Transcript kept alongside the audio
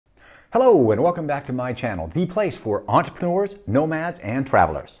Hello and welcome back to my channel, the place for entrepreneurs, nomads, and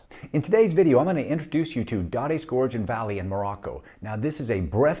travelers. In today's video, I'm going to introduce you to Dades Gorge and Valley in Morocco. Now, this is a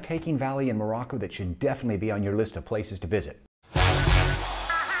breathtaking valley in Morocco that should definitely be on your list of places to visit.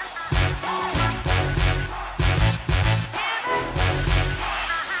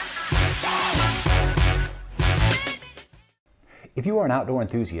 If you are an outdoor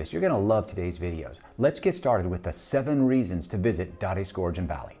enthusiast, you're going to love today's videos. Let's get started with the 7 reasons to visit Dades Gorge and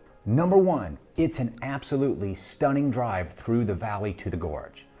Valley. Number 1, it's an absolutely stunning drive through the valley to the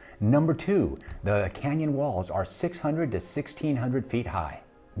gorge. Number 2, the canyon walls are 600 to 1600 feet high.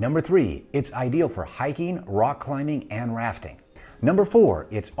 Number 3, it's ideal for hiking, rock climbing, and rafting. Number 4,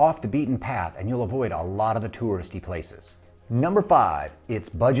 it's off the beaten path and you'll avoid a lot of the touristy places. Number 5, it's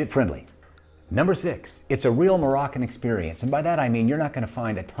budget friendly. Number 6, it's a real Moroccan experience, and by that I mean you're not going to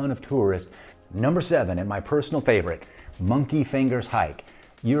find a ton of tourists. Number 7, and my personal favorite, Monkey Fingers Hike.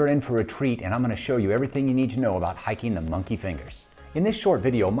 You're in for a treat, and I'm going to show you everything you need to know about hiking the Monkey Fingers. In this short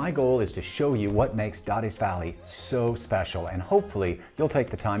video, my goal is to show you what makes Dades Valley so special, and hopefully you'll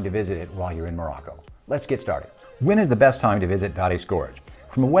take the time to visit it while you're in Morocco. Let's get started. When is the best time to visit Dades Gorge?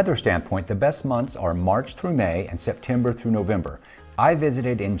 From a weather standpoint, the best months are March through May and September through November. I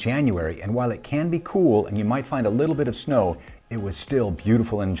visited in January, and while it can be cool and you might find a little bit of snow, it was still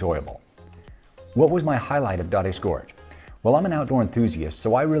beautiful and enjoyable. What was my highlight of Dades Gorge? Well, I'm an outdoor enthusiast,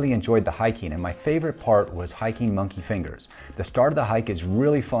 so I really enjoyed the hiking, and my favorite part was hiking Monkey Fingers. The start of the hike is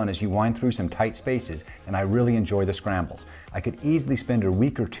really fun as you wind through some tight spaces, and I really enjoy the scrambles. I could easily spend a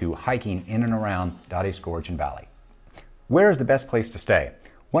week or two hiking in and around Dades Gorge and Valley. Where is the best place to stay?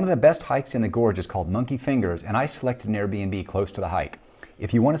 One of the best hikes in the gorge is called Monkey Fingers, and I selected an Airbnb close to the hike.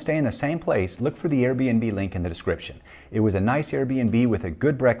 If you want to stay in the same place, look for the Airbnb link in the description. It was a nice Airbnb with a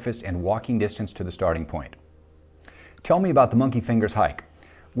good breakfast and walking distance to the starting point. Tell me about the Monkey Fingers hike.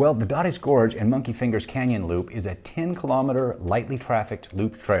 Well, the Dades Gorge and Monkey Fingers Canyon Loop is a 10-kilometer, lightly trafficked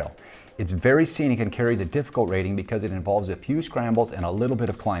loop trail. It's very scenic and carries a difficult rating because it involves a few scrambles and a little bit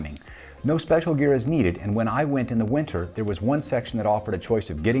of climbing. No special gear is needed, and when I went in the winter, there was one section that offered a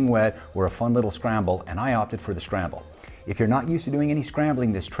choice of getting wet or a fun little scramble, and I opted for the scramble. If you're not used to doing any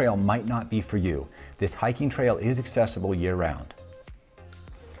scrambling, this trail might not be for you. This hiking trail is accessible year-round.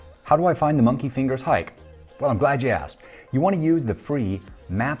 How do I find the Monkey Fingers hike? Well, I'm glad you asked. You want to use the free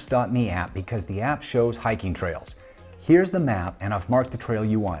Maps.me app because the app shows hiking trails. Here's the map, and I've marked the trail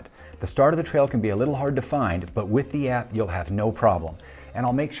you want. The start of the trail can be a little hard to find, but with the app, you'll have no problem. And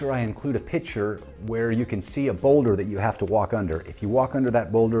I'll make sure I include a picture where you can see a boulder that you have to walk under. If you walk under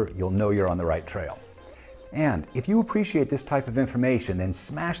that boulder, you'll know you're on the right trail. And if you appreciate this type of information, then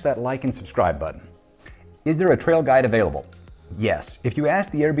smash that like and subscribe button. Is there a trail guide available? Yes. If you ask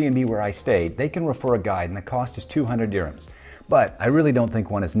the Airbnb where I stayed, they can refer a guide and the cost is 200 dirhams. But I really don't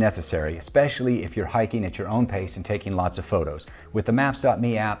think one is necessary, especially if you're hiking at your own pace and taking lots of photos. With the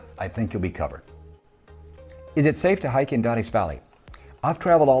Maps.me app, I think you'll be covered. Is it safe to hike in Dades Valley? I've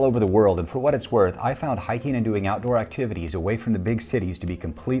traveled all over the world, and for what it's worth, I found hiking and doing outdoor activities away from the big cities to be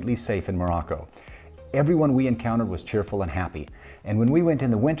completely safe in Morocco. Everyone we encountered was cheerful and happy. And when we went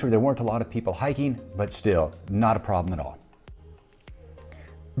in the winter, there weren't a lot of people hiking, but still, not a problem at all.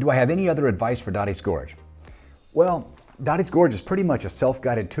 Do I have any other advice for Dades Gorge? Well, Dades Gorge is pretty much a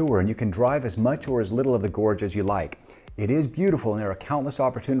self-guided tour, and you can drive as much or as little of the gorge as you like. It is beautiful, and there are countless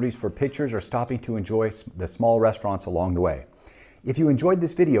opportunities for pictures or stopping to enjoy the small restaurants along the way. If you enjoyed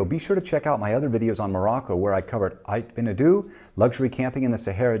this video, be sure to check out my other videos on Morocco where I covered Ait Ben Adu, luxury camping in the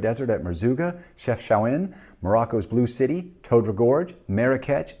Sahara Desert at Merzouga, Chefchaouen, Morocco's Blue City, Todra Gorge,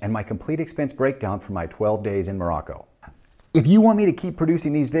 Marrakech, and my complete expense breakdown for my 12 days in Morocco. If you want me to keep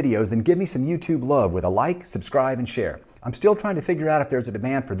producing these videos, then give me some YouTube love with a like, subscribe, and share. I'm still trying to figure out if there's a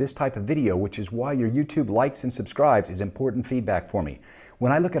demand for this type of video, which is why your YouTube likes and subscribes is important feedback for me.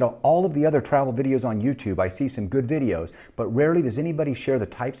 When I look at all of the other travel videos on YouTube, I see some good videos, but rarely does anybody share the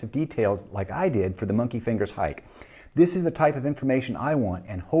types of details like I did for the Monkey Fingers hike. This is the type of information I want,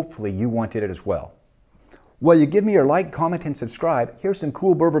 and hopefully you wanted it as well. While you give me your like, comment, and subscribe, here's some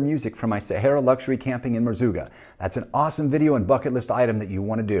cool Berber music from my Sahara luxury camping in Merzouga. That's an awesome video and bucket list item that you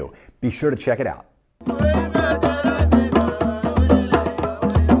want to do. Be sure to check it out.